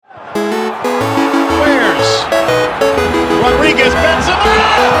Rodriguez, Benzema!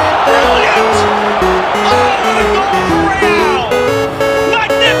 Brilliant! Oh, what a goal for Real!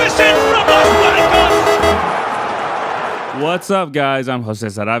 Magnificent from Los Blancos! What's up, guys? I'm Jose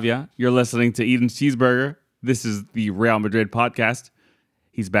Saravia. You're listening to Eden's Cheeseburger. This is the Real Madrid podcast.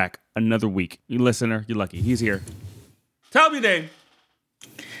 He's back another week. You listener, you're lucky. He's here. Tell me, Dave.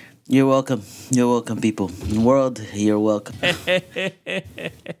 You're welcome. You're welcome, people. World, you're welcome.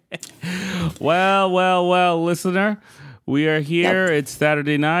 Well, listener. We are here. Yep. It's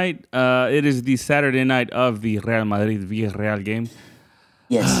Saturday night. It is the Saturday night of the Real Madrid-Villarreal game.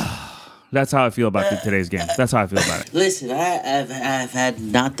 Yes. That's how I feel about today's game. That's how I feel about it. Listen, I've had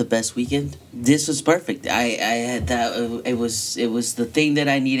not the best weekend. This was perfect. I had that. It was the thing that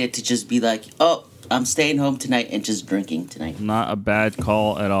I needed to just be like, oh, I'm staying home tonight and just drinking tonight. Not a bad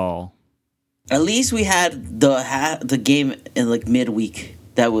call at all. At least we had the game in like midweek.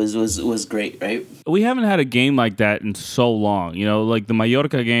 That was great, right? We haven't had a game like that in so long. You know, like the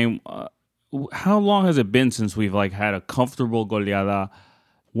Mallorca game. How long has it been since we've like had a comfortable goleada?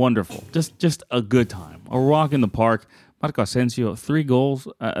 Wonderful. Just a good time. A walk in the park. Marco Asensio, 3 goals.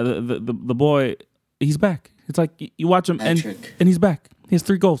 The boy, he's back. It's like you watch him and he's back. He has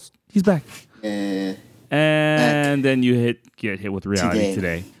 3 goals. He's back. And then you get hit with reality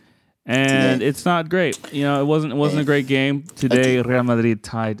today. And it's not great. You know, it wasn't a great game. Today, Real Madrid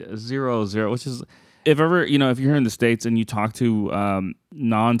tied 0-0, which is, if you're here in the States and you talk to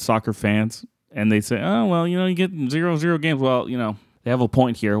non-soccer fans and they say, oh, well, you get 0-0 games. Well, they have a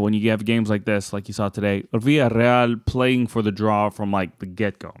point here when you have games like this, like you saw today. Villarreal playing for the draw from like the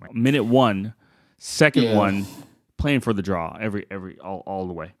get-go. Minute 1, second one, playing for the draw all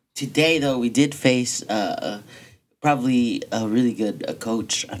the way. Today, though, we did face probably a really good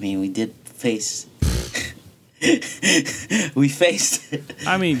coach. I mean, we did face... we faced...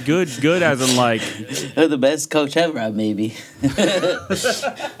 I mean, good as in like... the best coach ever, maybe.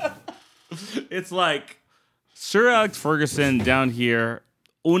 It's like Sir Alex Ferguson down here,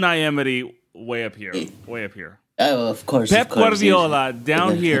 Unai Emery way up here. Oh, of course. Pep Guardiola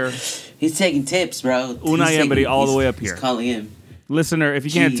down here. He's taking tips, bro. Unai Emery all the way up here. He's calling him. Listener, if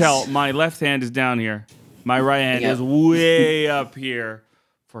you can't tell, my left hand is down here. My right hand is way up here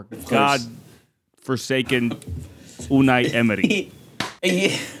for God-forsaken Unai Emery.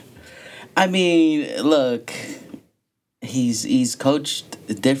 Yeah. I mean, look, he's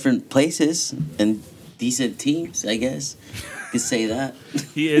coached different places and decent teams, I guess. You could say that.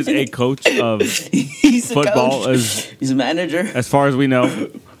 He is a coach of he's football. A coach. He's a manager. As far as we know.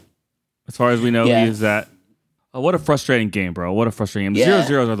 He is that. Oh, what a frustrating game, bro. What a frustrating game.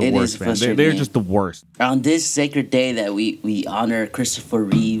 0-0s are the worst, man. They're just the worst. On this sacred day that we honor Christopher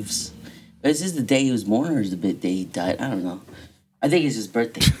Reeves. Is this the day he was born or is it the day he died? I don't know. I think it's his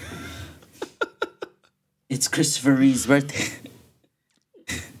birthday. It's Christopher Reeves' birthday.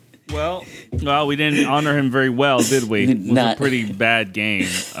 Well, we didn't honor him very well, did we? It was a pretty bad game.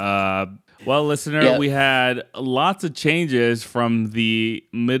 Well, listener, we had lots of changes from the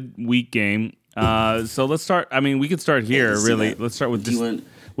midweek game. So let's start. I mean, we could start here, really. Let's start with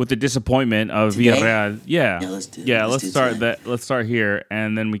the disappointment of Villarreal. Let's start here,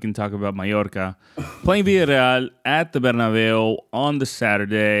 and then we can talk about Mallorca. Playing Villarreal at the Bernabeu on the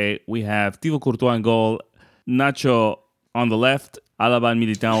Saturday. We have Thibaut Courtois in goal, Nacho on the left, Alaba and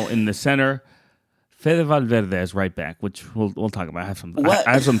Militao in the center. Fede Valverde is right back, which we'll talk about. I have some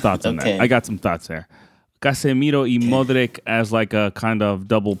thoughts on that. I got some thoughts there. Casemiro y Modric as like a kind of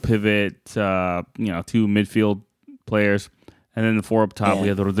double pivot, 2 midfield players. And then the 4 up top, we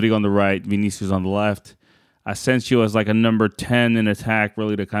have Rodrigo on the right, Vinicius on the left. Asensio as like a number 10 in attack,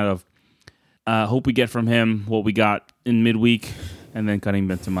 really to kind of hope we get from him what we got in midweek. And then Karim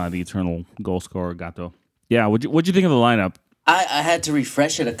Benzema, the eternal goal scorer, Gato. Yeah, what'd you think of the lineup? I had to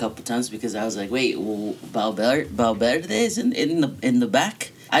refresh it a couple times because I was like, wait, Valverde is in the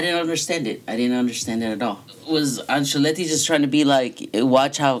back? I didn't understand it. I didn't understand it at all. Was Ancelotti just trying to be like,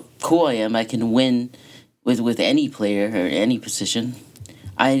 watch how cool I am. I can win with any player or any position.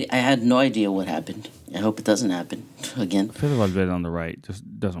 I had no idea what happened. I hope it doesn't happen again. Fede Valverde on the right just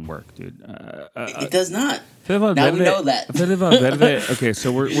doesn't work, dude. It does not. Fede Valverde, now we know that. Fede Valverde. Okay,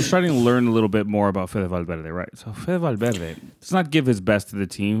 so we're starting to learn a little bit more about Fede Valverde, right? So Fede Valverde does not give his best to the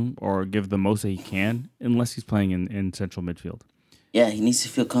team or give the most that he can unless he's playing in central midfield. Yeah, he needs to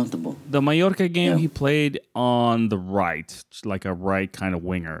feel comfortable. The Mallorca game, he played on the right, like a right kind of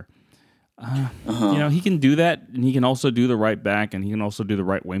winger. He can do that, and he can also do the right back, and he can also do the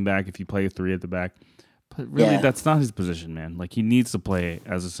right wing back if you play 3 at the back. But really, that's not his position, man. Like, he needs to play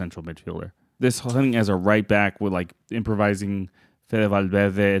as a central midfielder. This whole thing as a right back with, like, improvising Fede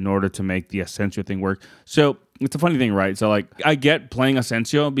Valverde in order to make the Asensio thing work. So, it's a funny thing, right? So like I get playing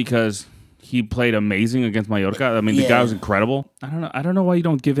Asensio because he played amazing against Mallorca. I mean, the guy was incredible. I don't know why you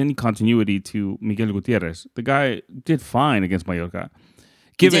don't give any continuity to Miguel Gutierrez. The guy did fine against Mallorca.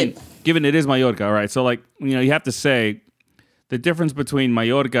 Given it is Mallorca, all right? So like, you have to say the difference between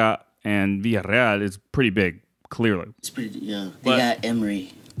Mallorca and Villarreal is pretty big, clearly. It's pretty, yeah. They got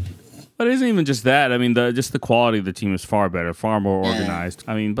Emery. But it isn't even just that. I mean, just the quality of the team is far better, far more organized.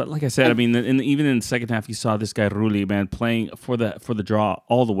 I mean, but like I said, even in the second half, you saw this guy Rulli, man, playing for the draw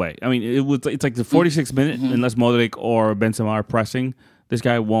all the way. I mean, it's like the 46th minute, unless Modric or Benzema are pressing, this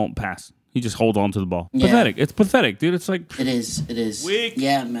guy won't pass. He just holds on to the ball. Yeah. Pathetic. It's pathetic, dude. It's like it is. Weak.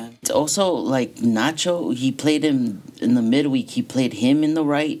 Yeah, man. It's also like Nacho. He played him in the midweek. He played him in the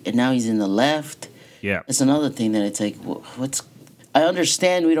right, and now he's in the left. Yeah, it's another thing that it's like, what's. I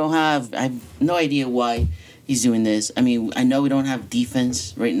understand I have no idea why he's doing this. I mean, I know we don't have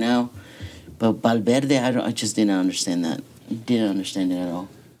defense right now, but Valverde, I just didn't understand that. Didn't understand it at all.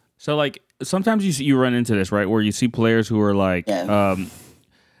 So, like, sometimes you run into this, right, where you see players who are like,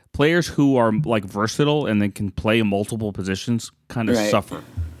 players who are like versatile and they can play multiple positions kind of suffer.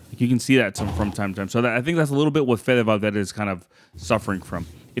 Like, you can see that from time to time. So I think that's a little bit what Fede Valverde is kind of suffering from.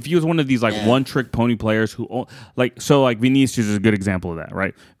 If he was one of these like one-trick pony players who like Vinicius is a good example of that,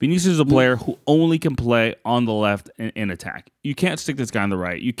 right? Vinicius is a player who only can play on the left in attack. You can't stick this guy on the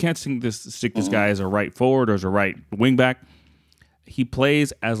right. You can't stick this guy as a right forward or as a right wing back. He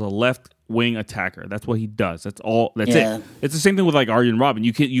plays as a left wing attacker. That's what he does. That's all. That's it. It's the same thing with like Arjen Robben.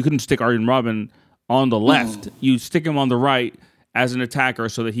 You couldn't stick Arjen Robben on the left. You stick him on the right as an attacker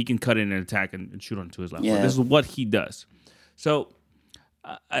so that he can cut in and attack and shoot onto his left. Yeah. This is what he does. So.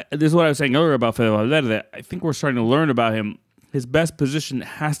 This is what I was saying earlier about Fede Valverde. I think we're starting to learn about him. His best position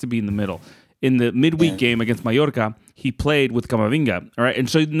has to be in the middle. In the midweek game against Mallorca, he played with Camavinga. All right, and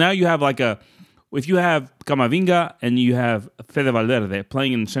so now you have if you have Camavinga and you have Fede Valverde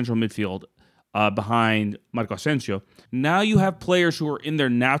playing in central midfield behind Marco Asensio, now you have players who are in their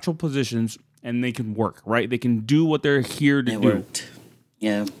natural positions and they can work. Right, they can do what they're here to do. Worked.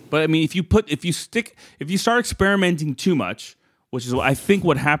 Yeah, but I mean, if you start experimenting too much. Which is, I think,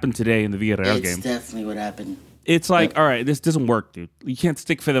 what happened today in the Villarreal game. It's definitely what happened. It's like, all right, this doesn't work, dude. You can't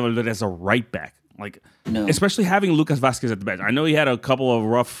stick Fede Valverde as a right back. Like, especially having Lucas Vázquez at the bench. I know he had a couple of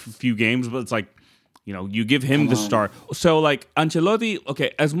rough few games, but it's like, you give him the start. So, like, Ancelotti,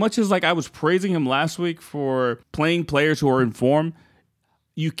 okay, as much as, like, I was praising him last week for playing players who are in form,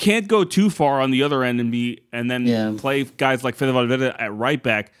 you can't go too far on the other end and then play guys like Fede Valverde at right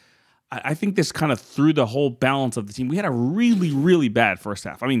back. I think this kind of threw the whole balance of the team. We had a really, really bad first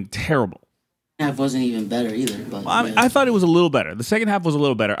half. I mean, terrible. Half wasn't even better either. But I thought it was a little better. The second half was a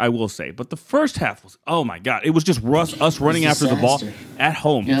little better, I will say. But the first half was, oh my God, it was just us running after the ball at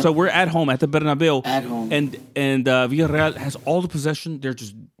home. Yep. So we're at home at the Bernabeu. At home. And Villarreal has all the possession. They're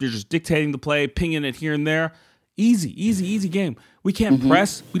just dictating the play, pinging it here and there. Easy game. We can't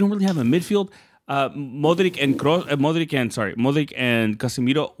press. We don't really have a midfield. Modric and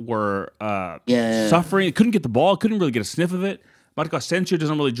Casemiro were suffering. Couldn't get the ball. Couldn't really get a sniff of it. Marco Asensio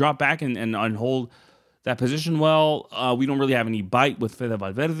doesn't really drop back and hold that position well. We don't really have any bite with Fede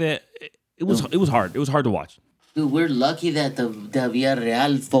Valverde. It was hard. It was hard to watch. Dude, we're lucky that the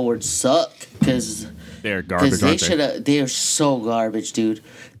Villarreal forwards suck because they're garbage. They are so garbage, dude.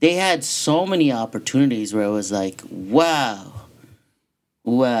 They had so many opportunities where it was like, wow,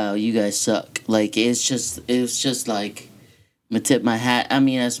 you guys suck. Like, it was just like, I'm gonna tip my hat. I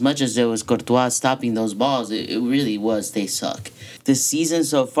mean, as much as there was Courtois stopping those balls, it really was, they suck. This season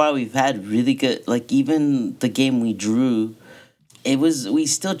so far, we've had really good, like, even the game we drew, we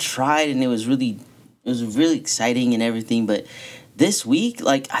still tried, and it was really exciting and everything, but this week,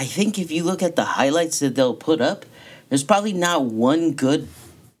 like, I think if you look at the highlights that they'll put up, there's probably not one good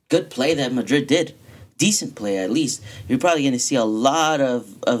play that Madrid did. Decent play, at least. You're probably going to see a lot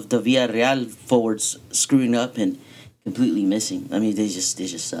of the Villarreal forwards screwing up and completely missing. I mean, they just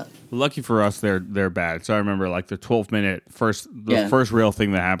suck. Lucky for us, they're bad. So I remember like the 12th minute first real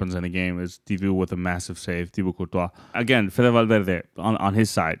thing that happens in the game is Thibaut with a massive save, Thibaut Courtois. Again, Fede Valverde on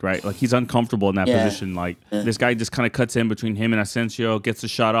his side, right? Like, he's uncomfortable in that position. Like, this guy just kind of cuts in between him and Asensio, gets the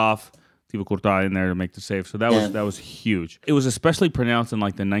shot off. Thibaut Courtois in there to make the save. So that was huge. It was especially pronounced in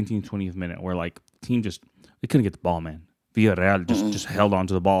like the 19th, 20th minute where like team they couldn't get the ball, man. Villarreal just held on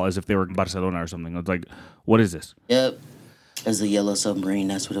to the ball as if they were Barcelona or something. It's like, what is this? Yep. As the yellow submarine,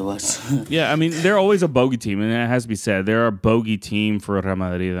 that's what it was. Yeah, I mean, they're always a bogey team, and it has to be said. They're a bogey team for Real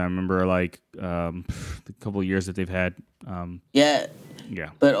Madrid. I remember like a couple of years that they've had. Yeah. Yeah.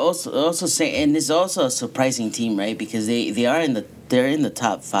 But also saying, and it's also a surprising team, right? Because they're in the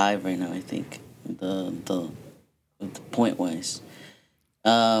top 5 right now, I think. point wise.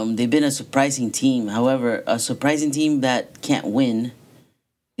 They've been a surprising team. However, a surprising team that can't win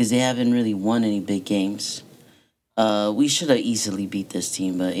because they haven't really won any big games. We should have easily beat this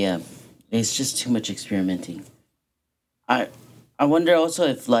team, but yeah, it's just too much experimenting. I I wonder also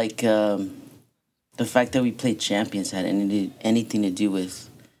if like the fact that we played champions had anything to do with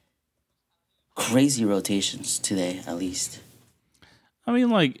crazy rotations today, at least. I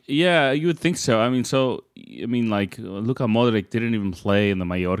mean, like, yeah, you would think so. Like, Luka Modric didn't even play in the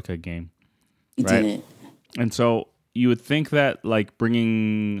Mallorca game, He right? didn't. And so you would think that, like,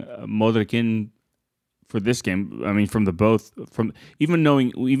 bringing Modric in for this game, I mean,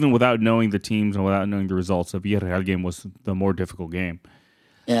 even without knowing the teams and without knowing the results, the Villarreal game was the more difficult game.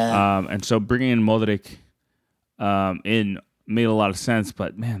 Yeah. And so bringing in Modric in made a lot of sense,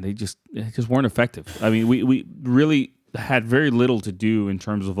 but man, they just weren't effective. I mean, we really had very little to do in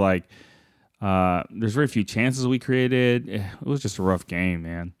terms of like there's very few chances we created. It was just a rough game,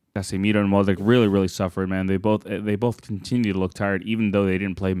 man. Casemiro and Modric really suffered, man. They both continue to look tired, even though they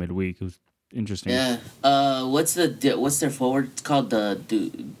didn't play midweek. It was interesting. Yeah. What's their forward called? The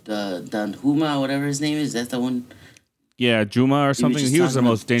Danjuma, whatever his name is. That's the one. Yeah, Juma or something. just He was the talking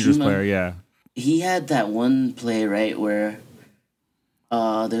about most dangerous Juma. player. Yeah. He had that one play right where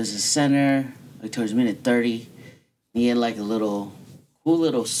there's a center like towards minute 30. He had like a cool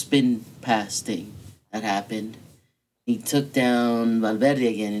little spin pass thing that happened. He took down Valverde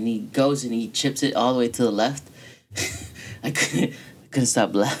again, and he goes and he chips it all the way to the left. I couldn't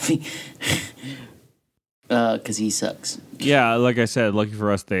stop laughing because he sucks. Yeah, like I said, lucky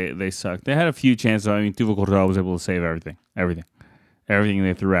for us, they sucked. They had a few chances. I mean, Tuvo Correa was able to save everything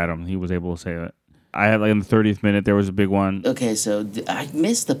they threw at him. He was able to save it. I had like in the 30th minute, there was a big one. Okay, so I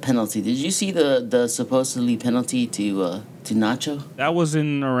missed the penalty. Did you see the supposedly penalty to Nacho? That was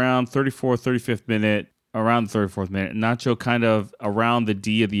in around 35th minute, around the 34th minute. Nacho kind of around the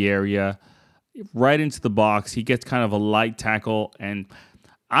D of the area, right into the box. He gets kind of a light tackle, and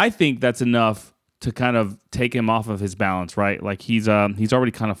I think that's enough to kind of take him off of his balance, right? Like he's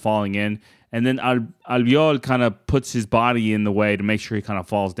already kind of falling in, and then Albiol kind of puts his body in the way to make sure he kind of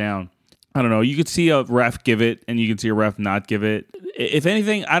falls down. I don't know. You could see a ref give it, and you could see a ref not give it. If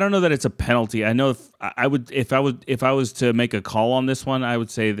anything, I don't know that it's a penalty. I know if I was to make a call on this one, I would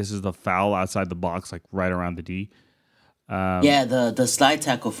say this is the foul outside the box, like right around the D. Yeah, the slide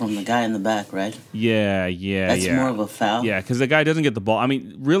tackle from the guy in the back, right? Yeah. That's more of a foul. Yeah, because the guy doesn't get the ball. I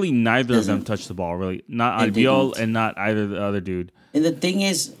mean, really, neither of them Doesn't. touched the ball. Really, not They Albiol didn't. and not either the other dude. And the thing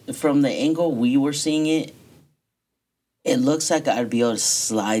is, from the angle we were seeing it, it looks like Albiol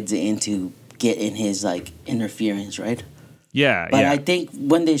slides in to get in his like interference, right? Yeah, But yeah. I think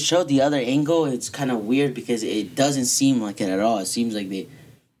when they showed the other angle, it's kind of weird because it doesn't seem like it at all. It seems like they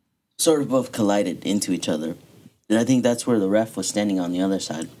sort of both collided into each other. And I think that's where the ref was standing on the other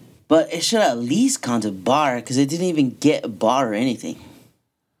side. But it should at least count to bar because it didn't even get bar or anything.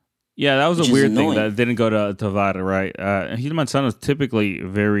 Yeah, that was Which a is weird thing annoying. that it didn't go to VAR, right? Hidden Manzano is typically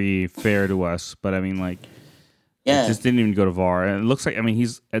very fair to us, but I mean, like, Yeah. it just didn't even go to VAR. And it looks like, I mean,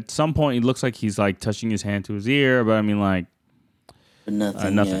 he's at some point, it looks like he's like touching his hand to his ear, but I mean, like, But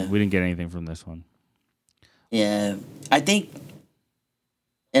nothing. nothing. Yeah. We didn't get anything from this one. Yeah, I think,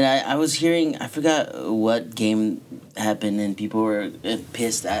 and I was hearing, I forgot what game happened, and people were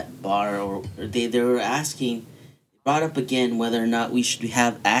pissed at bar, or they were asking, brought up again whether or not we should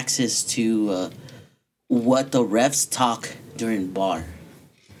have access to what the refs talk during bar.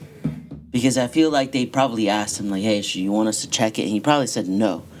 Because I feel like they probably asked him, like, hey, should you want us to check it? And he probably said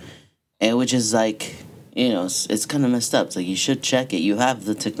no. And which is like, you know, it's kind of messed up. It's like, you should check it. You have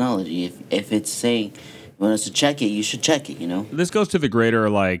the technology. If it's saying you want us to check it, you should check it, you know? This goes to the greater,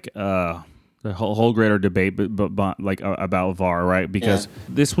 like, the whole greater debate, but like about VAR, right? Because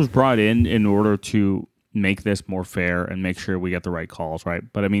this was brought in order to make this more fair and make sure we get the right calls, right?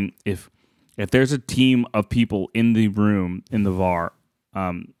 But I mean, if there's a team of people in the room in the VAR,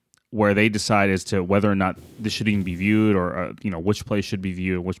 where they decide as to whether or not this should even be viewed, or you know, which play should be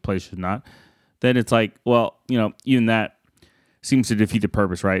viewed and which play should not, then it's like, well, you know, even that seems to defeat the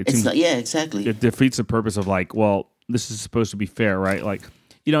purpose, right? It's not, yeah, exactly. It defeats the purpose of like, well, this is supposed to be fair, right? Like,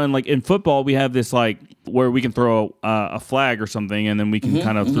 you know, and like in football, we have this like where we can throw a flag or something, and then we can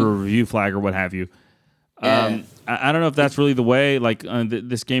kind of throw a review flag or what have you. Yeah. I don't know if that's really the way. Like,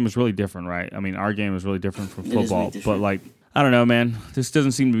 this game is really different, right? I mean, our game is really different from is really football, but different. like, I don't know, man. This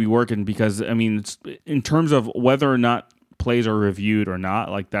doesn't seem to be working because I mean, it's, in terms of whether or not plays are reviewed or not,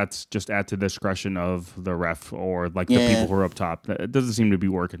 like that's just at the discretion of the ref or like the people who are up top. It doesn't seem to be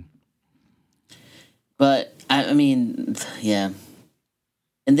working. But, I mean, yeah.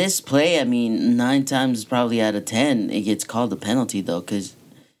 In this play, I mean, 9 times probably out of 10, it gets called a penalty though, because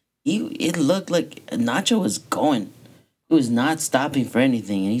it looked like Nacho was going. He was not stopping for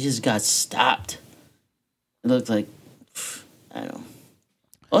anything, and he just got stopped. It looked like, I don't know.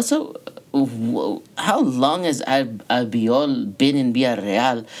 Also, how long has Albiol been in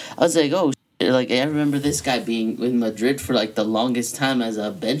Villarreal? I was like, oh, shit. Like I remember this guy being in Madrid for like the longest time as a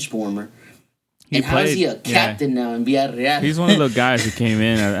bench warmer. And how is he a captain now in Villarreal? He's one of the guys who came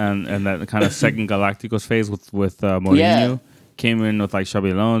in and that kind of second Galacticos phase with Mourinho. Yeah. Came in with like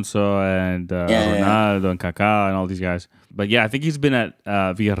Xabi Alonso and Ronaldo and Kaká and all these guys. But yeah, I think he's been at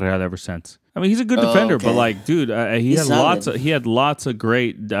Villarreal ever since. I mean, he's a good defender, but like, dude, he had lots of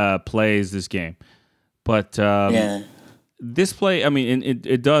great plays this game. But this play, I mean,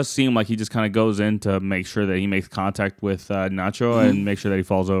 it does seem like he just kind of goes in to make sure that he makes contact with Nacho and make sure that he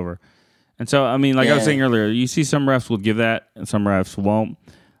falls over. And so, I mean, like I was saying earlier, you see some refs will give that and some refs won't.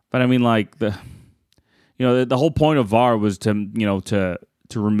 But I mean, like the whole point of VAR was to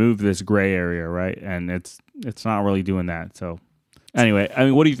remove this gray area, right? And it's not really doing that. So anyway, I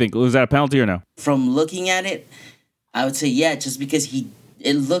mean, what do you think? Was that a penalty or no? From looking at it, I would say yeah, just because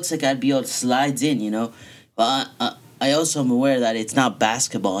it looks like Albiol slides in, But I also am aware that it's not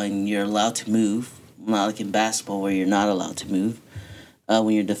basketball and you're allowed to move. Not like in basketball where you're not allowed to move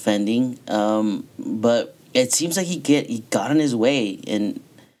when you're defending. But it seems like he got in his way, and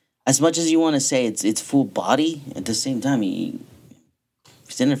as much as you want to say it's full body, at the same time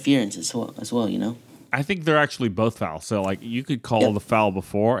it's interference as well. I think they're actually both fouls. So like you could call the foul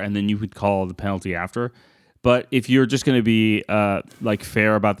before and then you could call the penalty after. But if you're just going to be like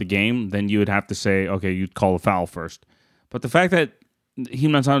fair about the game, then you would have to say, okay, you'd call the foul first. But the fact that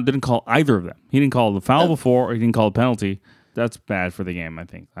Jimenez didn't call either of them, he didn't call the foul before or he didn't call the penalty, that's bad for the game, I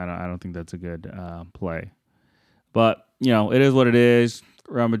think. I don't think that's a good play. But, it is what it is.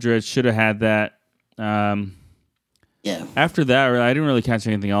 Real Madrid should have had that. After that, I didn't really catch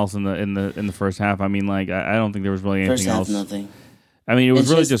anything else in the first half. I mean, like I don't think there was really anything else. First half, nothing. I mean, it was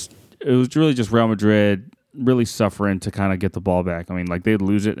really just Real Madrid really suffering to kind of get the ball back. I mean, like they'd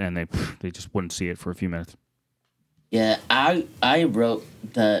lose it and they just wouldn't see it for a few minutes. Yeah, I wrote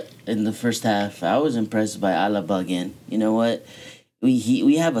that in the first half. I was impressed by Alaba again. You know what?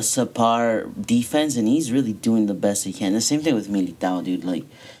 We have a subpar defense, and he's really doing the best he can. The same thing with Militao, dude. Like,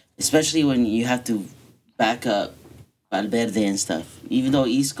 especially when you have to back up Valverde and stuff. Even though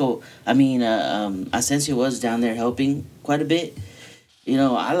Asensio was down there helping quite a bit.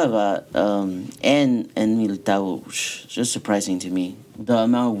 Alaba and Militao, just surprising to me. The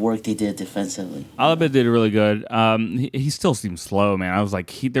amount of work they did defensively. Alaba did really good. He still seems slow, man. I was like,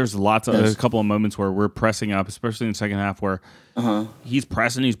 there's a couple of moments where we're pressing up, especially in the second half, where he's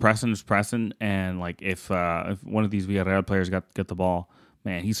pressing, and like if one of these Villarreal players get the ball,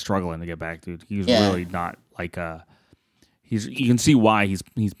 man, he's struggling to get back, dude. He's really not like you can see why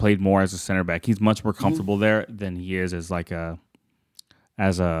he's played more as a center back. He's much more comfortable there than he is as like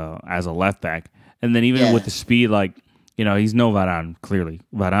as a left back. And then even with the speed, like. He's no Varane, clearly.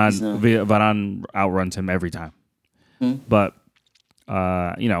 Varane outruns him every time. But,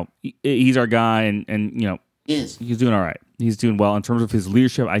 he's our guy, and he's doing all right. He's doing well. In terms of his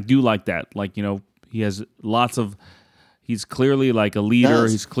leadership, I do like that. Like, he has he's clearly like a leader.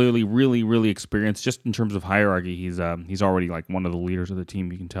 He's clearly really, really experienced. Just in terms of hierarchy, he's already like one of the leaders of the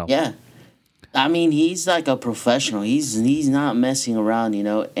team, you can tell. Yeah. I mean, he's like a professional. He's not messing around,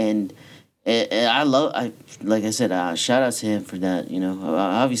 and... like I said, shout out to him for that.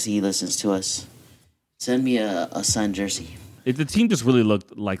 Obviously he listens to us. Send me a signed jersey. The team just really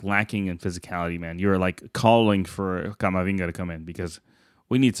looked like lacking in physicality, man. You're like calling for Camavinga to come in because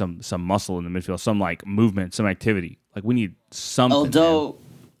we need some muscle in the midfield, some like movement, some activity. Like we need something. Although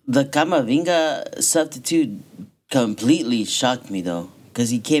the Camavinga substitute completely shocked me though,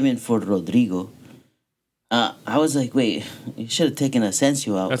 because he came in for Rodrigo. I was like, wait, you should have taken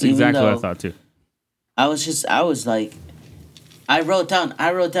Asensio out. That's exactly what I thought too. I was like, I wrote down,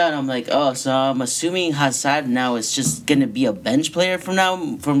 I'm like, oh, so I'm assuming Hazard now is just going to be a bench player from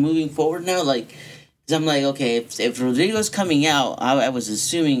moving forward now? Like, cause I'm like, okay, if Rodrigo's coming out, I was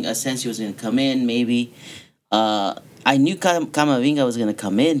assuming Asensio was going to come in, maybe. I knew Camavinga was going to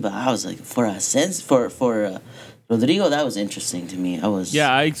come in, but I was like, for Rodrigo, that was interesting to me.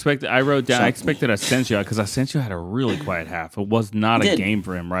 I expected Asensio because Asensio had a really quiet half. It was not a game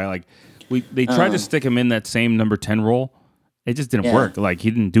for him, right? Like they tried to stick him in that same number 10 role. It just didn't work. Like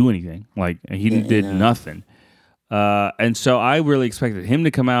he didn't do anything. Like he did nothing. And so I really expected him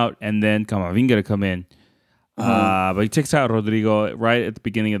to come out and then Camavinga to come in. But he takes out Rodrigo right at the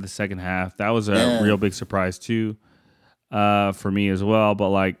beginning of the second half. That was a real big surprise too. for me as well. But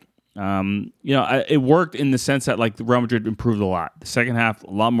like, it worked in the sense that like Real Madrid improved a lot. The second half,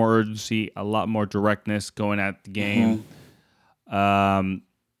 a lot more urgency, a lot more directness going at the game.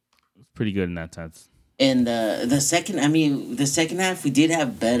 Pretty good in that sense. And the second half, we did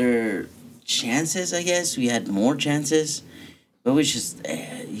have better chances, I guess. We had more chances. But we just,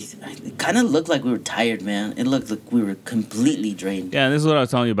 it kind of looked like we were tired, man. It looked like we were completely drained. Yeah, and this is what I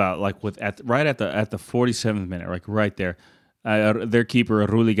was telling you about. Like right at the 47th minute, like right there, their keeper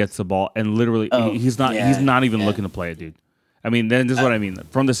Rulli gets the ball, and literally he's not even looking to play it, dude. I mean, then this is what I mean.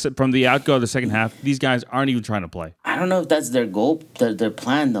 From the outgo of the second half, these guys aren't even trying to play. I don't know if that's their goal, their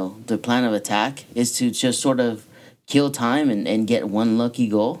plan though. Their plan of attack is to just sort of kill time and get one lucky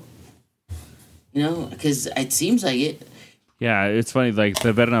goal. You know, because it seems like it. Yeah, it's funny. Like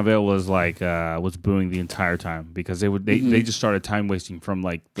the Bernabeu was booing the entire time because they just started time wasting from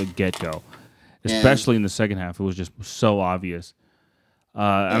like the get go, especially in the second half. It was just so obvious.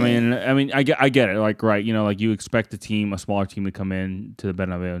 I mean, I get it. Like, right, you know, like you expect a smaller team, to come in to the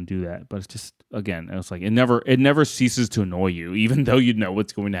Bernabeu and do that, but it's just it's like it never ceases to annoy you, even though you know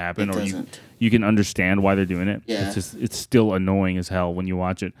what's going to happen, or you can understand why they're doing it. Yeah. It's still annoying as hell when you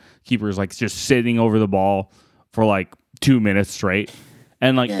watch it. Keeper is like just sitting over the ball for like 2 minutes straight,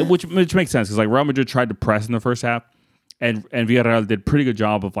 and like which makes sense because like Real Madrid tried to press in the first half, and Villarreal did a pretty good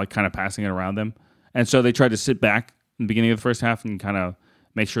job of like kind of passing it around them, and so they tried to sit back in the beginning of the first half and kind of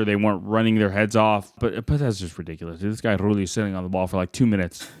make sure they weren't running their heads off. But that's just ridiculous. This guy Rulli is sitting on the ball for like 2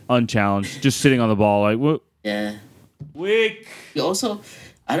 minutes, unchallenged, just sitting on the ball like what? Yeah. Weak. Also,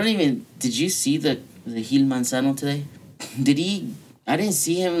 did you see the Gil Manzano today? I didn't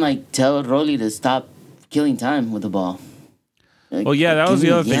see him like tell Rulli to stop killing time with the ball. Like, well, yeah, that was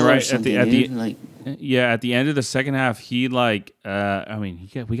the other thing, right? At the at the end of the second half, he like,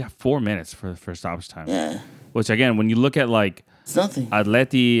 we got 4 minutes for stoppage time. Yeah. Which again, when you look at like it's nothing.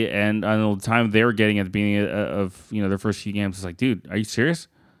 Atleti and I know the time they were getting at the beginning of their first few games, it's like, dude, are you serious?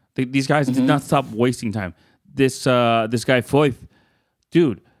 These guys did not stop wasting time. This guy Foyth,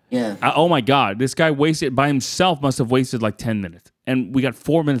 dude. Yeah. Oh my God, this guy must have wasted like 10 minutes. And we got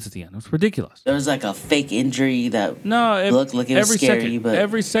 4 minutes at the end. It was ridiculous. There was like a fake injury that looked like it was scary. But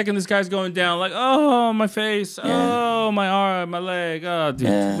every second this guy's going down like, oh, my face. Oh, my arm, my leg. Oh, dude,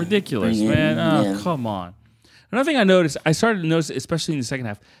 it's ridiculous, man. Oh, come on. Another thing I started to notice, especially in the second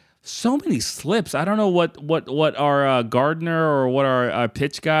half, so many slips. I don't know what our gardener or what our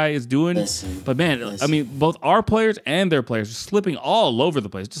pitch guy is doing. But man, I mean, both our players and their players are slipping all over the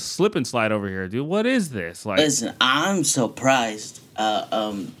place. Just slip and slide over here, dude. What is this? Like, listen, I'm surprised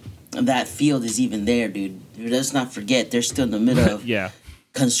that field is even there, dude. Let's not forget they're still in the middle of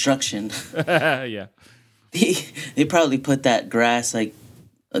construction. Yeah. They probably put that grass like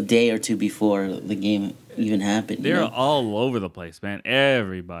a day or two before the game even happened. They're all over the place, man.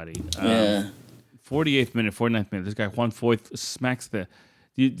 Everybody. 48th minute, 49th minute. This guy Juan Foyth smacks the.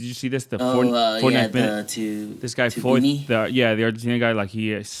 Did you see this? The 49th minute. This guy Foyth, the Argentina guy, like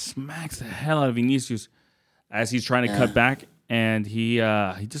he smacks the hell out of Vinicius as he's trying to cut back, and he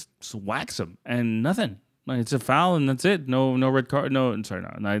just whacks him and nothing. Like, it's a foul and that's it. No red card.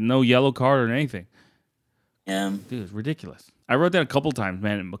 No yellow card or anything. Yeah, dude, it's ridiculous. I wrote that a couple times,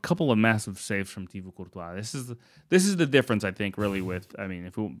 man. A couple of massive saves from Thibaut Courtois. This is the difference, I think, really. With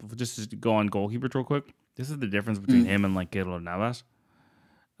if we just go on goalkeepers real quick, this is the difference between him and like Keylor Navas.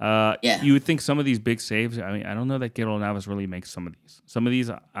 You would think some of these big saves. I mean, I don't know that Keylor Navas really makes some of these. Some of these,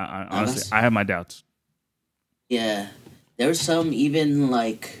 I honestly, I have my doubts. Yeah, there's some even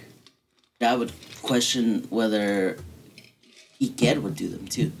like that I would question whether Iker would do them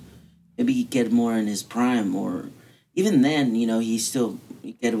too. Maybe Iker more in his prime, or even then, Iker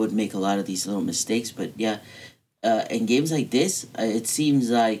would make a lot of these little mistakes. But yeah, in games like this, it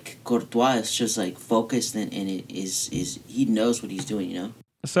seems like Courtois is just like focused and it is he knows what he's doing,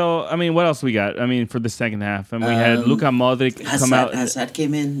 So, I mean, what else we got? I mean, for the second half, and we had Luka Modric come out. Hazard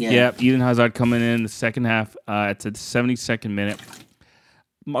came in, Yeah, Eden Hazard coming in the second half. It's at the 72nd minute.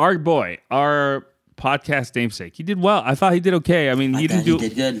 Our boy, our podcast namesake, he did well. I thought he did okay. I mean, he did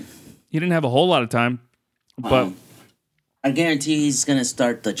good. He didn't have a whole lot of time, but I guarantee he's gonna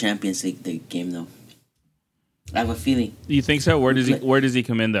start the Champions League game though. I have a feeling. You think so? Where does he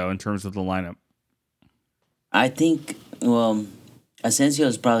come in though in terms of the lineup? I think Asensio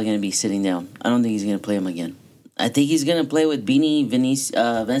is probably gonna be sitting down. I don't think he's gonna play him again. I think he's gonna play with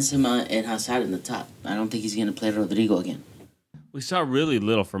Benzema, and Hazard in the top. I don't think he's gonna play Rodrigo again. We saw really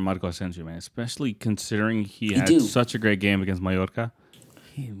little from Marco Asensio, man, especially considering he had such a great game against Mallorca.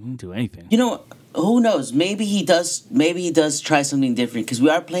 He didn't do anything. Who knows? Maybe he does. Maybe he does try something different because we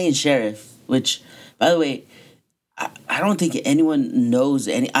are playing Sheriff. Which, by the way, I don't think anyone knows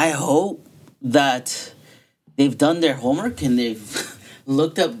any. I hope that they've done their homework and they've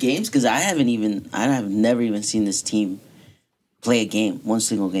looked up games because I have never even seen this team play a game, one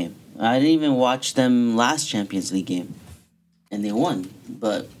single game. I didn't even watch them last Champions League game, and they won.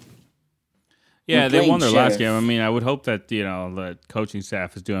 But Yeah, we're they won their playing last Sheriff. game. I mean, I would hope that the coaching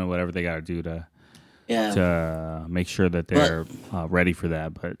staff is doing whatever they got to do Yeah, to make sure that they're ready for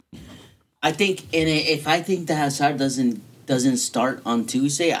that. But I think if I think that Hazard doesn't start on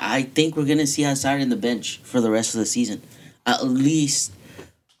Tuesday, I think we're gonna see Hazard in the bench for the rest of the season, at least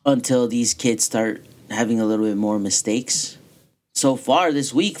until these kids start having a little bit more mistakes. So far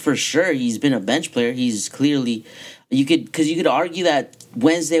this week, for sure, he's been a bench player. He's clearly you could argue that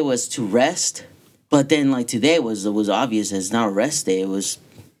Wednesday was to rest, but then like today was obvious as not a rest day. It was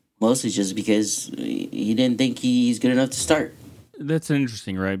mostly just because he didn't think he's good enough to start. that's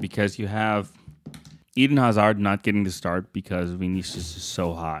interesting, right? Because you have Eden Hazard not getting to start because Vinicius is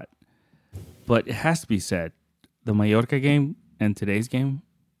so hot. But it has to be said, the Mallorca game and today's game,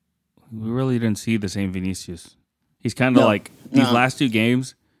 we really didn't see the same Vinicius. He's kind of No, like these no. last two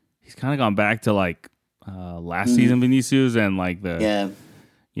games. He's kind of gone back to like last season Vinicius and like Yeah.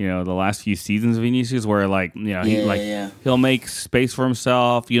 the last few seasons of Vinicius, where like Yeah. he'll make space for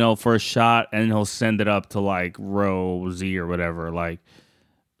himself, for a shot, and he'll send it up to like row Z or whatever. Like,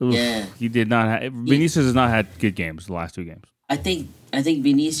 oof, Yeah. he did not. Vinicius has not had good games the last two games. I think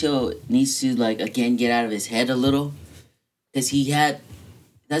Benicio needs to like again get out of his head a little, because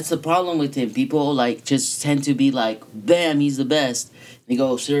that's the problem with him. People like just tend to be like, "Bam, he's the best." They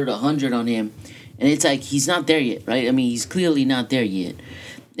go 0 to 100 on him, and it's like he's not there yet, right? I mean, he's clearly not there yet.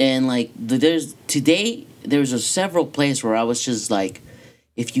 And like there was several plays where I was just like,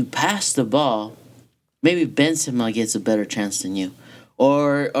 if you pass the ball, maybe Benzema gets a better chance than you.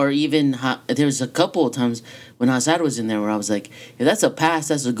 Or even there's a couple of times when Hazard was in there where I was like, if that's a pass,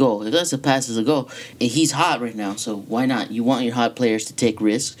 that's a goal. If that's a pass, it's a goal. And he's hot right now, so why not? You want your hot players to take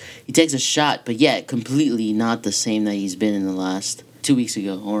risks. He takes a shot, but yet completely not the same that he's been in the last 2 weeks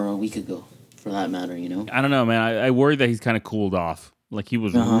ago or a week ago, for that matter. I don't know, man. I worry that he's kind of cooled off. Like he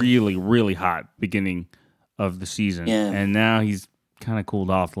was really, really hot beginning of the season, Yeah. and now he's kind of cooled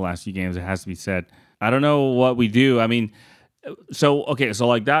off the last few games. It has to be said. I don't know what we do. I mean, so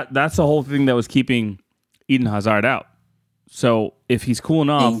like that's the whole thing that was keeping Eden Hazard out. So if he's cooling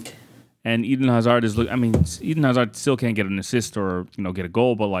off, and Eden Hazard Eden Hazard still can't get an assist or get a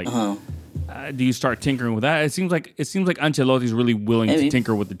goal, but like, do you start tinkering with that? It seems like Ancelotti's really willing to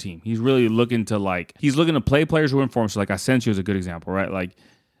tinker with the team. He's really looking to play players who are in form. So like Asensio is a good example, right? Like,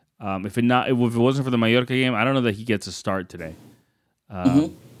 if it wasn't for the Mallorca game, I don't know that he gets a start today.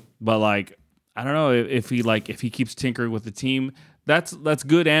 But like, I don't know if he keeps tinkering with the team. That's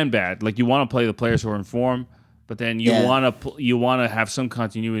good and bad. Like you want to play the players who are in form, but then you want to have some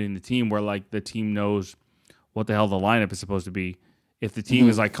continuity in the team where like the team knows what the hell the lineup is supposed to be. If the team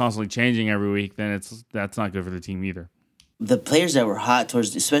is like constantly changing every week, then that's not good for the team either. The players that were hot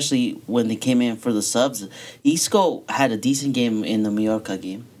especially when they came in for the subs, Isco had a decent game in the Mallorca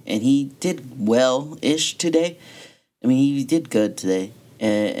game, and he did well-ish today. I mean, he did good today,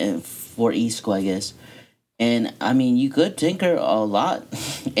 and for Isco, I guess. And I mean, you could tinker a lot,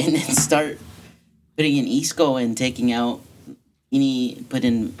 and then start putting in Isco and taking out put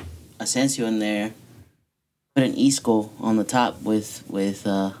in Asensio in there. Put an Isco on the top with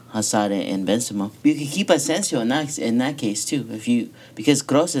Hazard and Benzema. You can keep Asensio in that case too, because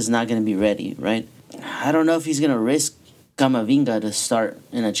Kroos is not going to be ready, right? I don't know if he's going to risk Camavinga to start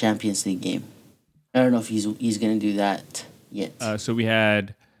in a Champions League game. I don't know if he's going to do that yet. So we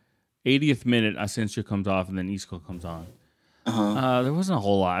had 80th minute, Asensio comes off, and then Isco comes on. There wasn't a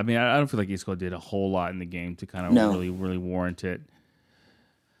whole lot. I mean, I don't feel like Isco did a whole lot in the game to kind of really, really warrant it.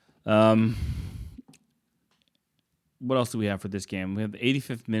 What else do we have for this game? We have the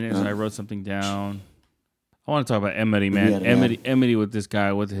 85th minute. I wrote something down. I want to talk about Emery, man. Emery with this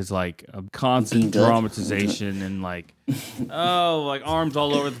guy with his like constant dramatization and like, like arms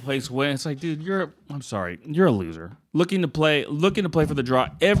all over the place. When it's like, dude, you're a loser. Looking to play for the draw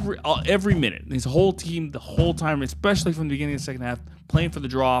every minute. His whole team, the whole time, especially from the beginning of the second half, playing for the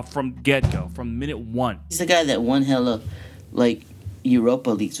draw from get-go, from minute one. He's the guy that won hella like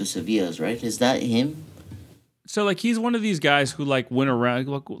Europa Leagues with Sevilla's, right? Is that him? So like he's one of these guys who like went around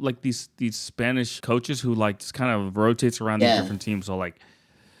like these Spanish coaches who like just kind of rotates around these different teams. So like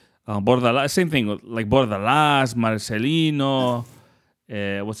Bordalas, same thing like Bordalas, Marcelino,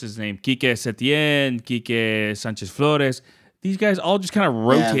 what's his name, Quique Setién, Quique Sanchez Flores. These guys all just kind of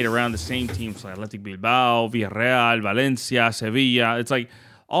rotate around the same teams like Athletic Bilbao, Villarreal, Valencia, Sevilla. It's like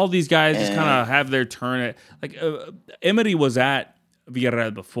all these guys just kind of have their turn at Emery was at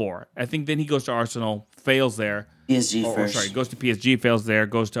Villarreal before. I think then he goes to Arsenal, fails there. PSG first. Sorry, goes to PSG, fails there,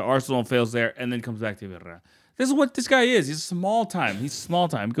 goes to Arsenal, fails there, and then comes back to Villarreal. This is what this guy is. He's small time. He's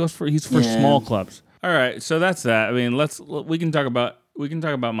for small clubs. All right, so that's that. I mean, we can talk about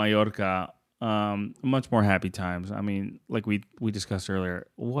Mallorca. Much more happy times. I mean, like we discussed earlier.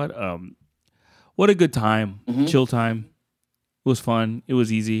 What a good time. Mm-hmm. Chill time. It was fun. It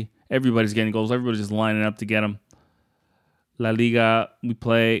was easy. Everybody's getting goals. Everybody's just lining up to get them. La Liga, we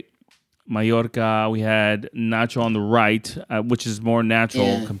play. Mallorca, we had Nacho on the right, which is more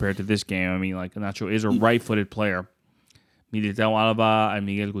natural compared to this game. I mean, like Nacho is a right-footed player. Militao Alba and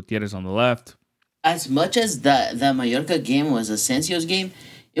Miguel Gutierrez on the left. As much as that Mallorca game was Asensio's game,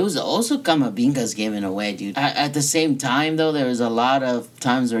 it was also Camavinga's game in a way, dude. At the same time, though, there was a lot of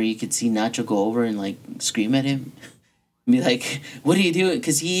times where you could see Nacho go over and like scream at him, and be like, "What are you doing?"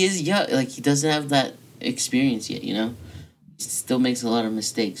 Because he is young, like he doesn't have that experience yet, you know. He still makes a lot of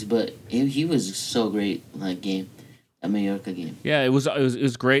mistakes, but he was so great in that game, that Mallorca game. Yeah, it was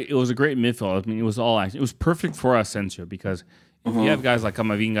great. It was a great midfield. I mean, it was all action. It was perfect for Asensio because if you have guys like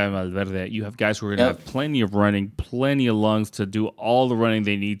Camavinga and Valverde, you have guys who are going to have plenty of running, plenty of lungs to do all the running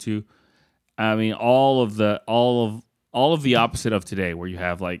they need to. I mean, all of the opposite of today, where you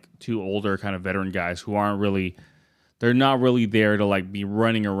have like two older kind of veteran guys who they're not really there to like be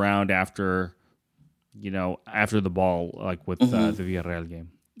running around after the ball, like with the Villarreal game.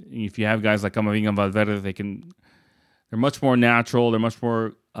 If you have guys like Camavinga and Valverde, they're much more natural. They're much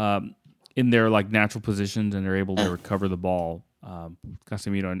more in their like natural positions, and they're able to recover the ball.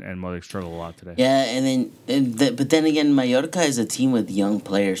 Casemiro and Modric struggle a lot today. Yeah, but then again, Mallorca is a team with young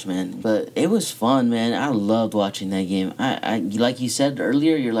players, man. But it was fun, man. I loved watching that game. I like you said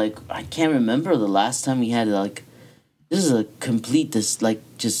earlier, you're like, I can't remember the last time we had like. This is a complete,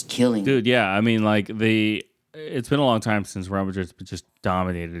 just killing. Dude, yeah. I mean, like, it's been a long time since Real Madrid just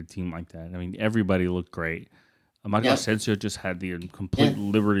dominated a team like that. I mean, everybody looked great. Michael Asensio just had the complete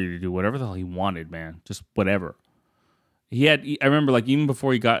liberty to do whatever the hell he wanted, man. Just whatever. I remember, like, even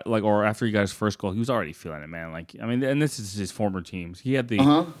before he got, like, or after he got his first goal, he was already feeling it, man. Like, I mean, and this is his former teams. He had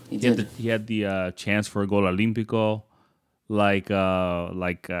he had the chance for a goal Olímpico, like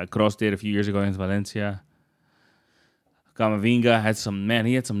Kroos did a few years ago against Valencia. Camavinga had some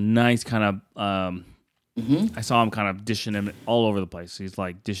nice kind of. I saw him kind of dishing him all over the place. He's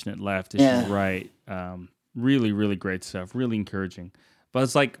like dishing it left, dishing it right. Really, really great stuff. Really encouraging. But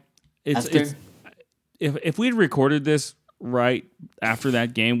it's like if we'd recorded this right after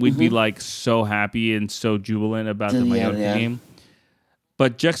that game, we'd be like so happy and so jubilant about the Mallorca game.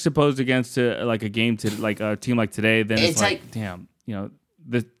 But juxtaposed against like a game to like a team like today, then it's like damn,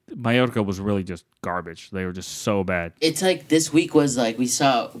 the Mallorca was really just garbage. They were just so bad. It's like this week was like we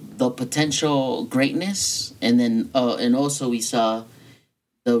saw the potential greatness, and then and also we saw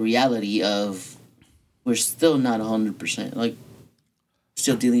the reality of we're still not 100%. Like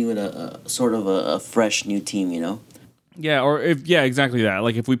still dealing with a sort of a fresh new team, you know. Yeah, exactly that.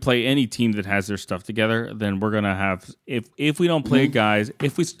 Like if we play any team that has their stuff together, then we're gonna have if we don't play guys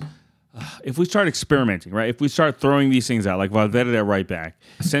if we start experimenting, right? If we start throwing these things out, like Valverde at right back,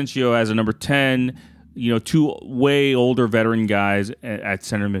 Asensio as a number 10, two way older veteran guys at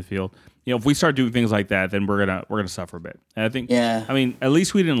center midfield. If we start doing things like that, then we're gonna suffer a bit. And I think, I mean, at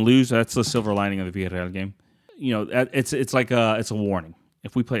least we didn't lose. That's the silver lining of the Villarreal game. It's like it's a warning.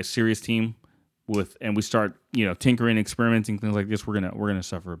 If we play a serious team and we start tinkering, experimenting, things like this, we're gonna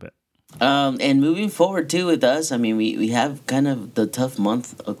suffer a bit. And moving forward too with us, I mean, we have kind of the tough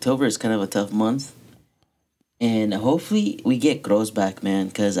month. October is kind of a tough month, and hopefully we get Kroos back, man.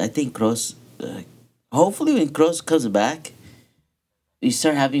 Because I think Kroos, hopefully when Kroos comes back, we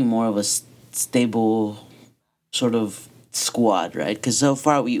start having more of a stable sort of squad, right? Because so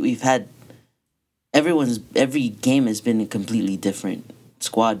far we've had every game has been a completely different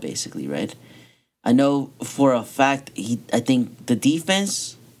squad, basically, right? I know for a fact I think the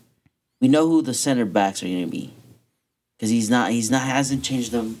defense. We know who the center backs are going to be, because hasn't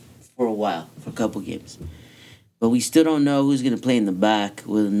changed them for a while, for a couple games. But we still don't know who's going to play in the back,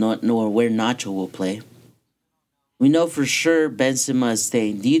 nor where Nacho will play. We know for sure Benzema is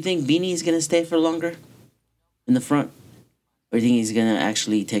staying. Do you think Vini is going to stay for longer in the front, or do you think he's going to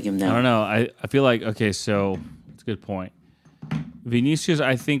actually take him down? I don't know. I feel like so it's a good point. Vinicius,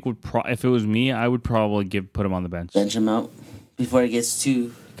 I think if it was me, I would probably put him on the bench. Bench him out before it gets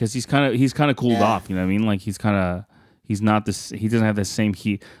too. Because he's kind of cooled off, you know what I mean? Like he doesn't have the same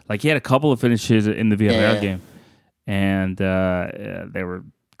heat. Like he had a couple of finishes in the Villarreal game, and they were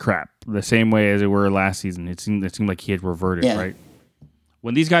crap. The same way as they were last season. It seemed like he had reverted, right?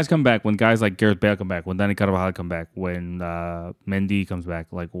 when these guys come back, when guys like Gareth Bale come back, when Dani Carvajal come back, when Mendy comes back,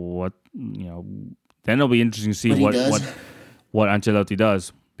 like what then it'll be interesting to see what Ancelotti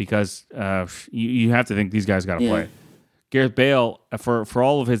does because you have to think these guys got to play. Gareth Bale, for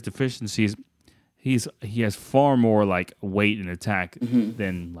all of his deficiencies, he has far more like weight and attack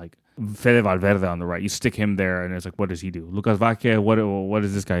than like Fede Valverde on the right. You stick him there, and it's like, what does he do? Lucas Vázquez, what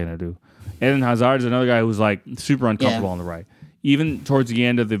is this guy gonna do? Eden Hazard is another guy who's like super uncomfortable on the right. Even towards the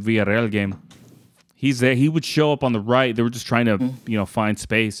end of the Villarreal game, he's there. He would show up on the right. They were just trying to find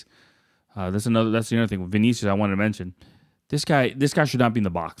space. That's the other thing with Vinicius I wanted to mention. This guy should not be in the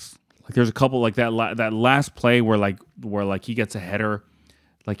box. Like there's a couple like that last play where he gets a header.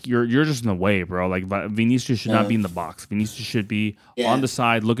 Like you're just in the way, bro. Like Vinicius should not be in the box. Vinicius should be on the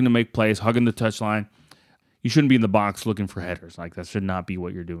side, looking to make plays, hugging the touchline. You shouldn't be in the box looking for headers. Like that should not be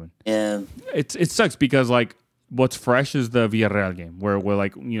what you're doing. Yeah, it sucks because like what's fresh is the Villarreal game where we're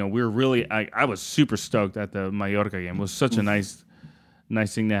like we're really I was super stoked at the Mallorca game. It was such a nice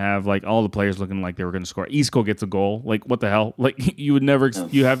thing to have like all the players looking like they were going to score. Isco gets a goal. Like what the hell? Like you would never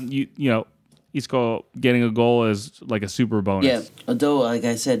Isco getting a goal is like a super bonus. Yeah, although, like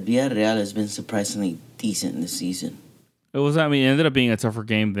I said, Villarreal has been surprisingly decent this season. It ended up being a tougher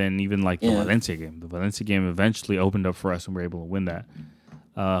game than even like the Valencia game. The Valencia game eventually opened up for us and we were able to win that.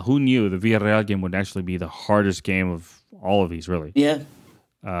 Who knew the Villarreal game would actually be the hardest game of all of these, really? Yeah.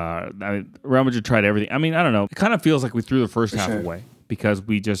 Real Madrid tried everything. I mean, I don't know. It kind of feels like we threw the first half away because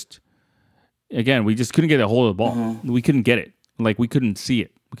we just couldn't get a hold of the ball. We couldn't get it. Like, we couldn't see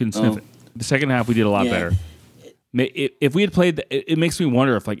it. We couldn't sniff it. The second half, we did a lot better. If we had played, it makes me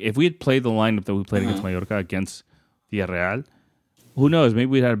wonder if we had played the lineup that we played against Mallorca against Villarreal, who knows? Maybe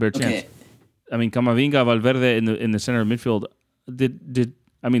we'd had a better chance. I mean, Camavinga, Valverde in the center of midfield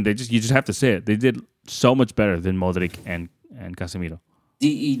you just have to say it. They did so much better than Modric and Casemiro. Do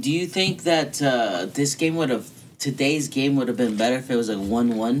you think that today's game would have been better if it was a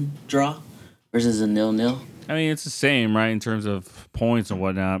 1-1 draw versus a 0-0? I mean, it's the same, right, in terms of points and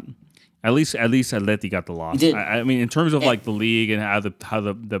whatnot. At least Atleti got the loss. I mean, in terms of like the league and how the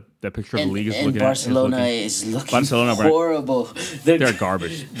picture of the league is looking. Barcelona is looking horrible. They're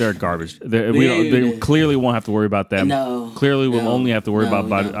garbage. They're garbage. They clearly won't have to worry about them. No. Clearly, we'll only have to worry about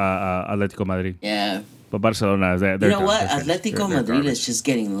Atletico Madrid. Yeah. But Barcelona is there. You know what? Atletico Madrid is just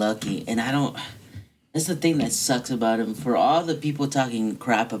getting lucky, and I don't. That's the thing that sucks about him. For all the people talking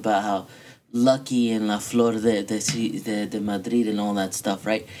crap about how lucky and La Flor de Madrid and all that stuff,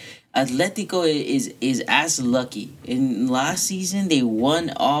 right? Atletico is as lucky. In last season, they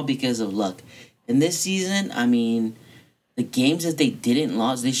won all because of luck. In this season, I mean, the games that they didn't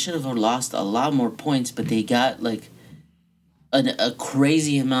lose, they should have lost a lot more points, but they got like a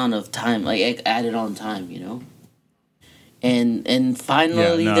crazy amount of time, like added on time, And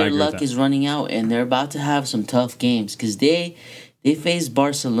finally, their luck is running out, and they're about to have some tough games because they face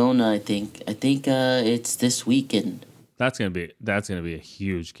Barcelona. I think it's this weekend. That's gonna be a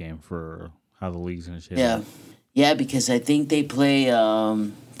huge game for how the league's gonna shape. Yeah, because I think they play.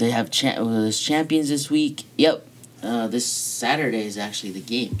 They have there's champions this week. Yep, this Saturday is actually the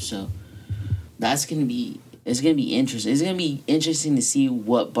game, so it's gonna be interesting. It's gonna be interesting to see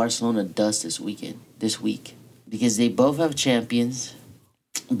what Barcelona does this week because they both have champions.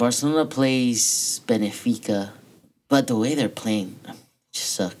 Barcelona plays Benfica, but the way they're playing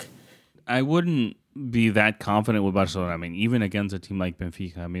just suck. I wouldn't be that confident with Barcelona. I mean, even against a team like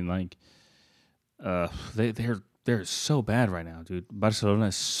Benfica, I mean, like, they're so bad right now, dude. Barcelona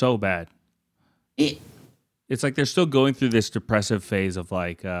is so bad. It's like they're still going through this depressive phase of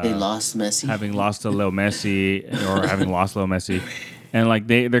like they lost Messi, having lost to Leo Messi or having lost Leo Messi, and like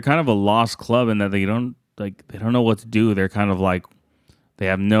they're kind of a lost club in that they don't know what to do. They're kind of like they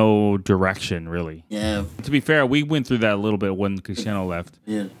have no direction really. Yeah. To be fair, we went through that a little bit when Cristiano left.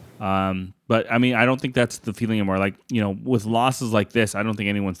 Yeah. But I mean, I don't think that's the feeling anymore. Like, with losses like this, I don't think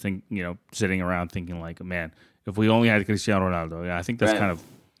anyone's sitting around thinking like, man, if we only had Cristiano Ronaldo. Yeah, I think that's kind of,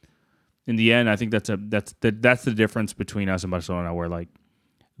 in the end, I think that's the difference between us and Barcelona, where like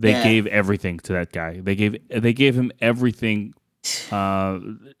they gave everything to that guy. They gave him everything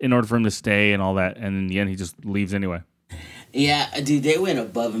in order for him to stay and all that, and in the end, he just leaves anyway. Yeah, dude, they went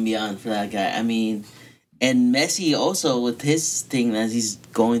above and beyond for that guy. I mean. And Messi also, with his thing that he's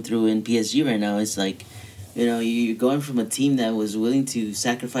going through in PSG right now, it's like, you're going from a team that was willing to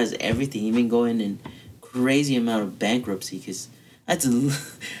sacrifice everything, even going in crazy amount of bankruptcy, because that's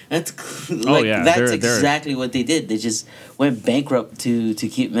exactly what they did. They just went bankrupt to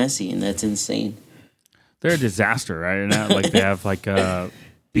keep Messi, and that's insane. They're a disaster, right? And now, like they have like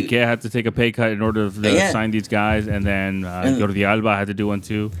Piqué had to take a pay cut in order to Yeah. sign these guys, and then Jordi Alba had to do one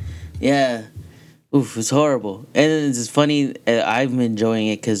too. Yeah. Oof, it's horrible. And it's funny. I'm enjoying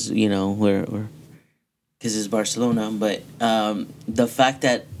it because, we're because it's Barcelona. But the fact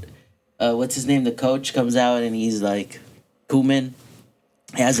that, what's his name? The coach comes out and he's like, Koeman.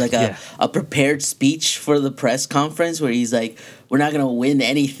 He has like a prepared speech for the press conference where he's like, we're not going to win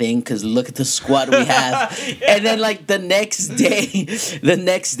anything because look at the squad we have. And then like the next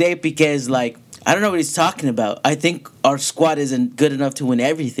day, because like, I don't know what he's talking about. I think our squad isn't good enough to win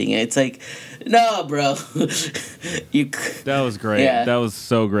everything. And it's like, no, bro. That was great. Yeah. That was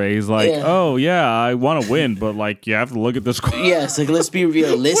so great. He's like, oh, yeah, I want to win, but like, you have to look at the squad. Yeah, it's like, let's be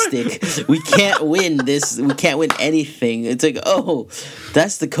realistic. We can't win this. We can't win anything. It's like, oh,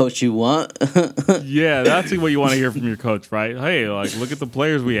 that's the coach you want. Yeah, that's what you want to hear from your coach, right? Hey, like, look at the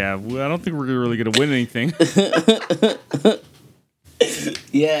players we have. I don't think we're really going to win anything.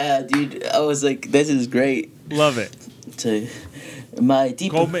 Yeah, dude. I was like, this is great. Love it. So, my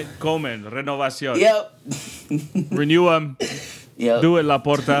deep. Comen, renovación. Yep. Renew them. Yep. Do it,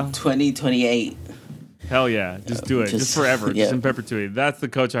 Laporta. 2028. Hell yeah. Just do it. Just forever. Yeah. Just in perpetuity. That's the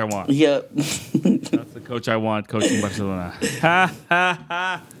coach I want. Yep. That's the coach I want coaching Barcelona. Ha, ha,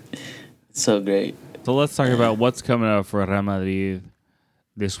 ha. So great. So let's talk about what's coming up for Real Madrid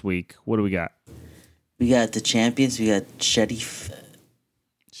this week. What do we got? We got the champions. We got Sheriff.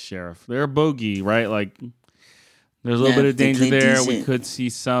 They're a bogey, right? Like, there's a little bit of they danger play there. decent. We could see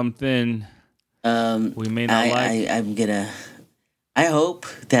something we may not like. I'm gonna. I hope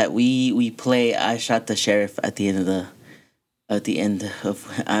that we play. I shot the sheriff at the end of the. At the end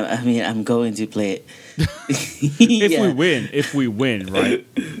of, I mean, I'm going to play it. If we win, right?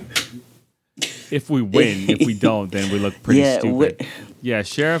 If we win, if we don't, then we look pretty stupid. Yeah,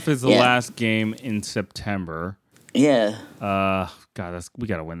 Sheriff is the last game in September. Yeah. God, we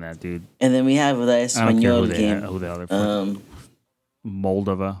gotta win that, dude. And then we have the Espanyol game. Who the other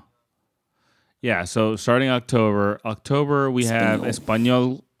Moldova. Yeah, so starting October we have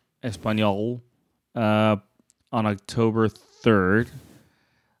Espanyol on October 3rd.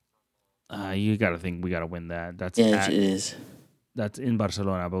 You gotta think we gotta win that. It is. That's in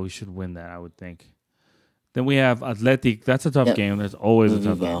Barcelona, but we should win that, I would think. Then we have Athletic. That's a tough game. There's always a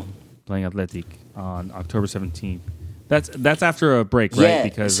tough game. Playing Athletic on October 17th. That's after a break, right? Yeah,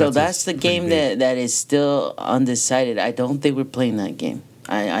 because so that's the game that is still undecided. I don't think we're playing that game.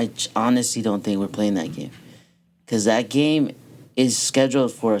 I honestly don't think we're playing that game. Because that game is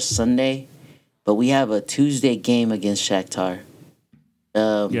scheduled for a Sunday, but we have a Tuesday game against Shakhtar.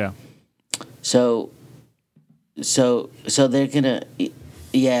 Yeah. So they're gonna,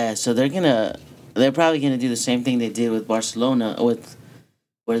 they're probably gonna do the same thing they did with Barcelona,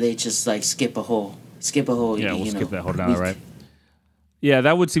 where they just like skip a whole. Yeah, we'll skip that whole down, right? Yeah,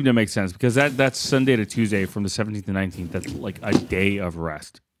 that would seem to make sense because that's Sunday to Tuesday from the 17th to 19th. That's like a day of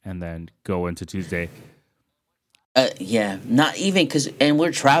rest, and then go into Tuesday. Yeah, not even and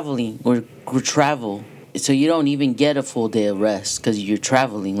we're traveling. We're travel. So you don't even get a full day of rest because you're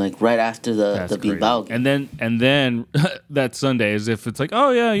traveling like right after the Bilbao game. And then that Sunday, as if it's like,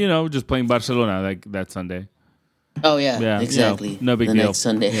 oh yeah, just playing Barcelona like that Sunday. Oh yeah, exactly. No big deal. Next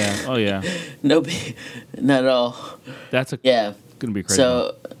Sunday. Yeah. Oh yeah. Not at all. That's gonna be crazy.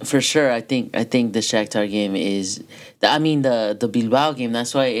 So for sure, I think the Shakhtar game is. The Bilbao game.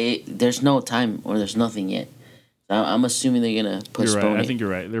 That's why there's no time or there's nothing yet. I'm assuming they're gonna postpone. You're right. I think you're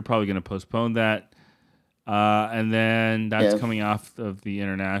right. They're probably gonna postpone that. And then that's coming off of the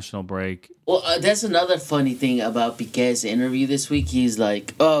international break. Well, that's another funny thing about Piqué's interview this week. He's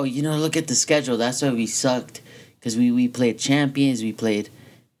like, oh, look at the schedule. That's why we sucked. Because we played Champions, we played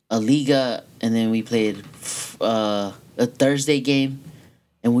a Liga, and then we played a Thursday game,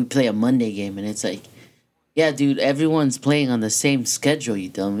 and we play a Monday game. And it's like, yeah, dude, everyone's playing on the same schedule, you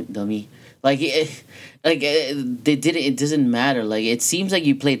dummy. It doesn't matter. Like, it seems like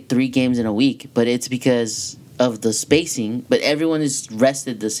you played 3 games in a week, but it's because of the spacing. But everyone is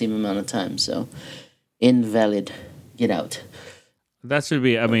rested the same amount of time, so invalid. Get out. That should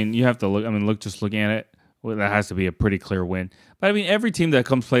be. I mean, you have to look. I mean, looking at it, well, that has to be a pretty clear win. But I mean, every team that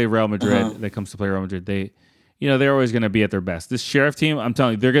comes play Real Madrid, they're always going to be at their best. This Sheriff team, I'm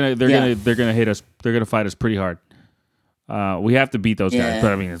telling you, they're gonna hit us. They're gonna fight us pretty hard. We have to beat those guys,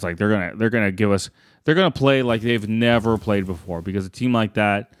 but I mean, it's like they're gonna play like they've never played before because a team like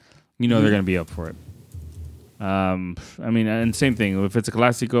that, they're gonna be up for it. I mean, and same thing if it's a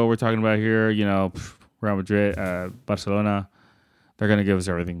Clásico we're talking about here, Real Madrid, Barcelona, they're gonna give us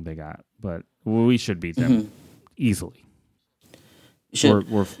everything they got, but we should beat them easily.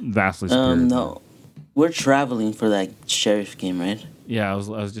 We're vastly superior. No, We're traveling for that Sheriff game, right? Yeah, I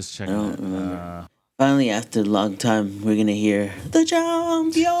was just checking. I don't It. remember. Finally, after a long time, we're gonna hear the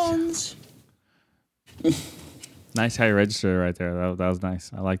champions. Nice high register right there. That was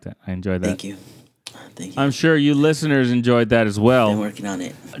nice. I liked it. I enjoyed that. Thank you. Thank you. I'm sure you listeners enjoyed that as well. Been working on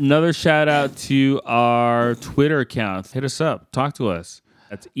it. Another shout out to our Twitter account. Hit us up. Talk to us.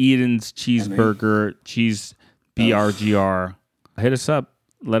 That's Eden's Cheeseburger, Cheese BRGR. Hit us up.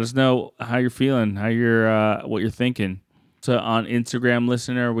 Let us know how you're feeling, what you're thinking. So on Instagram,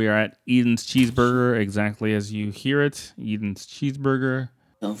 listener, we are at Eden's Cheeseburger, exactly as you hear it. Eden's Cheeseburger.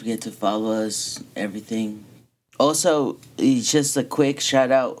 Don't forget to follow us. Everything. Also, just a quick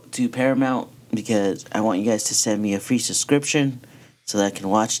shout out to Paramount because I want you guys to send me a free subscription so that I can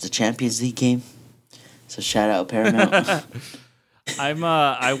watch the Champions League game. So shout out Paramount.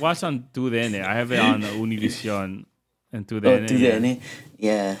 I watch on TUDN. I have it on Univision and TUDN. TUDN.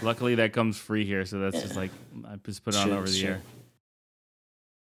 Yeah. Luckily, that comes free here, so that's just like I just put it on over the air.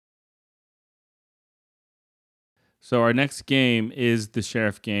 So our next game is the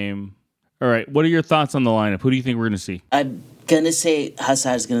Sheriff game. All right, what are your thoughts on the lineup? Who do you think we're going to see? I'm gonna say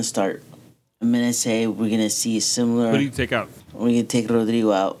Hazard's gonna start. I'm gonna say we're gonna see a similar. Who do you take out? We're gonna take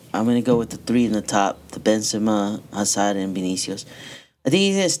Rodrigo out. I'm gonna go with the three in the top: the Benzema, Hazard, and Vinicius. I think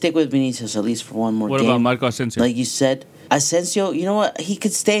he's gonna stick with Vinicius at least for one more game. What about Marco Asensio? Like you said, Asensio. You know what? He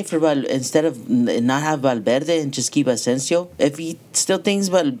could stay for instead of not have Valverde and just keep Asensio. If he still thinks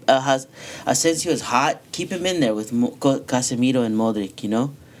Asensio is hot, keep him in there with Casemiro and Modric. You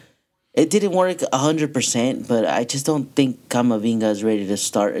know. It didn't work 100%, but I just don't think Camavinga is ready to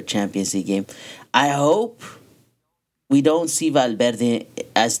start a Champions League game. I hope we don't see Valverde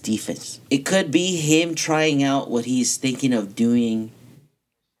as defense. It could be him trying out what he's thinking of doing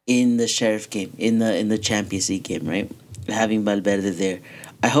in the Sheriff game, in the Champions League game, right? Having Valverde there.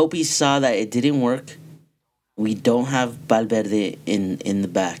 I hope he saw that it didn't work. We don't have Valverde in the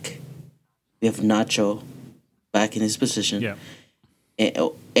back. We have Nacho back in his position. Yeah.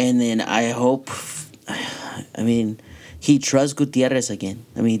 And then I hope, I mean, he trusts Gutierrez again.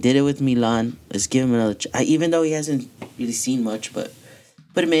 I mean, he did it with Milan. Let's give him another even though he hasn't really seen much, but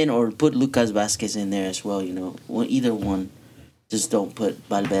put him in or put Lucas Vasquez in there as well, you know. Either one. Just don't put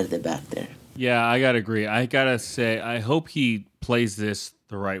Valverde back there. Yeah, I got to agree. I got to say, I hope he plays this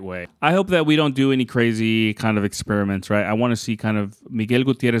the right way. I hope that we don't do any crazy kind of experiments, right? I want to see kind of Miguel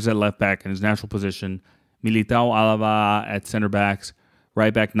Gutierrez at left back in his natural position, Militao, Alaba at center backs,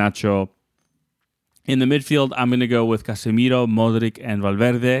 right back Nacho. In the midfield, I'm going to go with Casemiro, Modric, and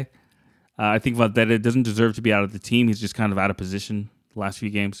Valverde. I think Valverde doesn't deserve to be out of the team. He's just kind of out of position the last few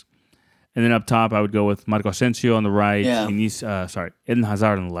games. And then up top, I would go with Marco Asensio on the right, Eden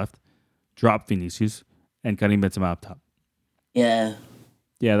Hazard on the left, drop Vinicius, and Karim Benzema up top. Yeah.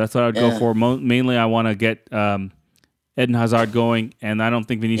 Yeah, that's what I would go for. Mainly, I want to get Eden Hazard going, and I don't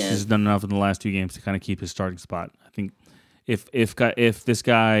think Vinicius has done enough in the last 2 games to kind of keep his starting spot. I think if this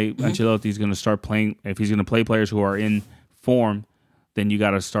guy Ancelotti is going to start playing, if he's going to play players who are in form, then you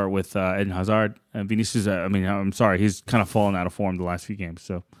got to start with Eden Hazard. And Vinicius, I'm sorry, he's kind of fallen out of form the last few games.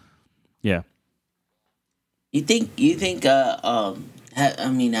 So, yeah. You think? I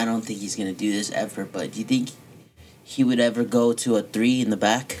don't think he's going to do this ever, but do you think he would ever go to a 3 in the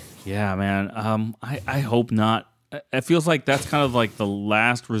back? Yeah, man. I hope not. It feels like that's kind of like the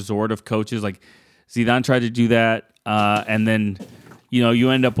last resort of coaches. Like Zidane tried to do that, and then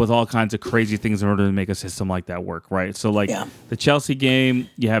you end up with all kinds of crazy things in order to make a system like that work, right? So the Chelsea game,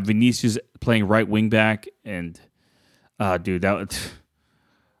 you have Vinicius playing right wing back, and dude, I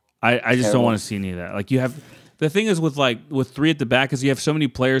just don't want to see any of that. Like you have. The thing is with 3 at the back is you have so many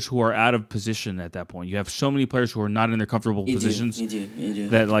players who are out of position at that point. You have so many players who are not in their comfortable positions. You do.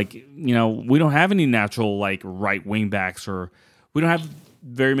 That we don't have any natural right wing backs, or we don't have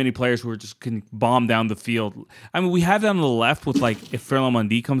very many players who are just can bomb down the field. I mean, we have that on the left with if Ferland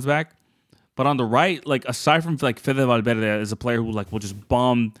Mendy comes back, but on the right, aside from Fede Valverde as a player who will just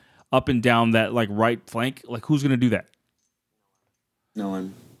bomb up and down that right flank, who's gonna do that? No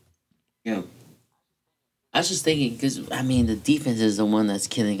one. Yeah. I was just thinking, because, the defense is the one that's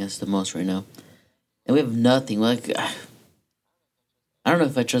killing us the most right now. And we have nothing. I don't know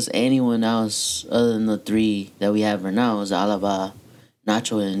if I trust anyone else other than the 3 that we have right now. Is Alaba,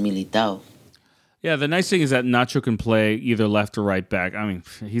 Nacho, and Militao. Yeah, the nice thing is that Nacho can play either left or right back. I mean,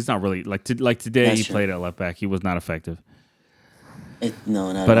 he's not really... today, That's he true. played at left back. He was not effective.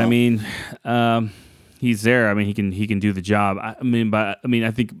 No, not But, at all. he's there. I mean, he can do the job. I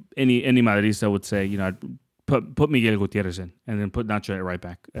think any Madridista would say, I'd put Miguel Gutierrez in and then put Nacho at right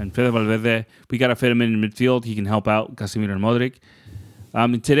back. And Fede Valverde, we got to fit him in midfield. He can help out Casemiro and Modric.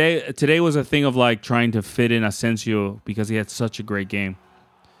 Today was a thing of like trying to fit in Asensio because he had such a great game.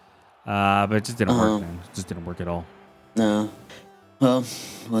 But it just didn't work, man. It just didn't work at all. No. Well,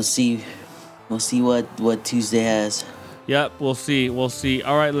 we'll see. We'll see what Tuesday has. Yep, we'll see. We'll see.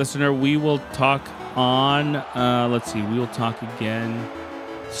 All right, listener, we will talk on, let's see, we will talk again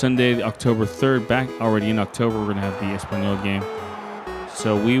Sunday, October 3rd. Back already in October, we're going to have the Espanyol game.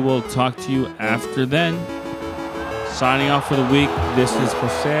 So we will talk to you after then. Signing off for the week, this is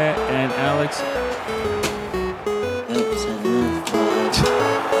Jose and Alex